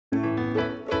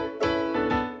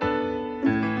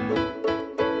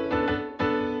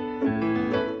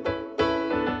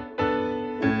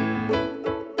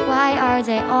are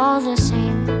they all the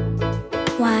same?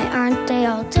 Why aren't they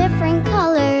all different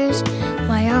colors?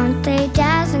 Why aren't they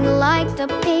dazzling like the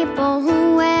people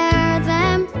who wear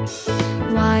them?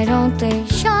 Why don't they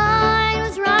shine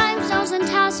with rhinestones and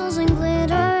tassels and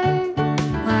glitter?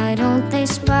 Why don't they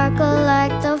sparkle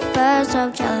like the 1st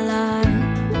of July?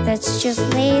 That's just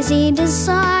lazy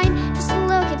design. Just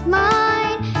look at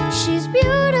mine. She's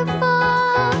beautiful,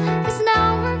 'cause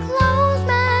now her clothes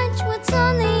match what's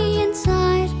on the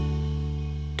inside.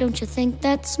 Don't you think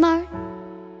that's smart?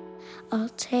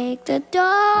 I'll take the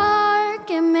dark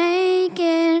and make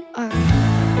it art.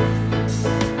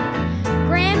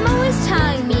 Grandma was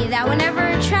telling me that whenever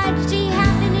a tragedy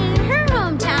happened in her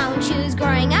hometown when she was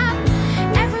growing up,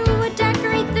 everyone would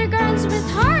decorate their gardens with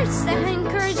hearts that had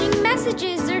encouraging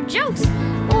messages or jokes,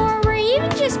 or were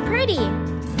even just pretty.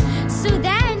 So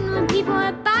then, when people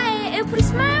went by it, it would put a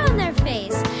smile on their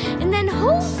face. And then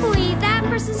hopefully that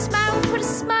person's smile would put a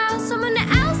smile on someone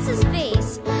else's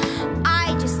face.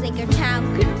 I just think our town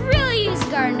could really use a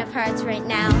garden of hearts right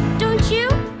now, don't you?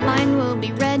 Mine will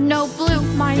be red, no blue.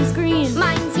 Mine's green.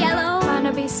 Mine's yellow.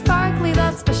 Mine'll be sparkly,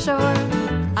 that's for sure.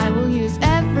 I will use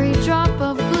every drop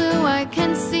of glue I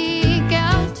can seek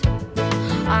out.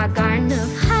 Our garden of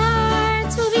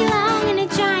hearts will belong in a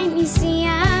giant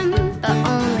museum, but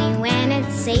only when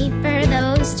it's safe for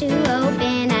those to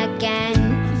open again.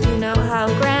 You know how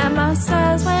Grandma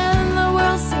says when the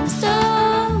world seems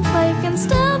dull, life can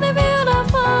still be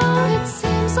beautiful. It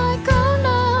seems like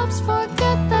grown-ups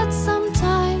forget that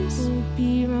sometimes. We'll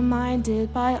be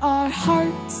reminded by our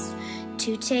hearts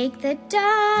to take the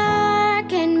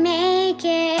dark and make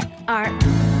it art.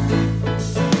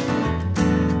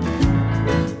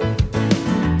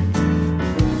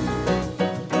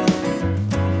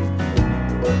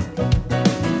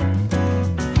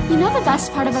 You know the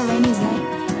best part of a rainy day?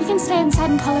 We can stay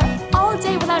inside and color all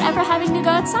day without ever having to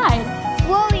go outside.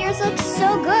 Whoa, yours looks so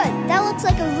good. That looks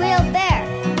like a real bear.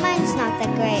 Mine's not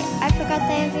that great. I forgot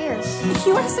they have ears.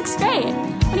 You are 6th grade.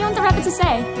 What do you want the rabbit to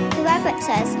say? The rabbit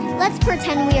says, let's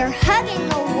pretend we are hugging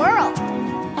the world.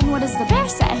 And what does the bear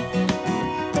say?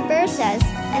 The bear says,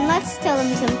 and let's tell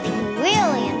them something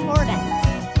really important.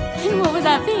 And what would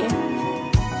that be?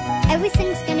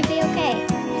 Everything's gonna be okay.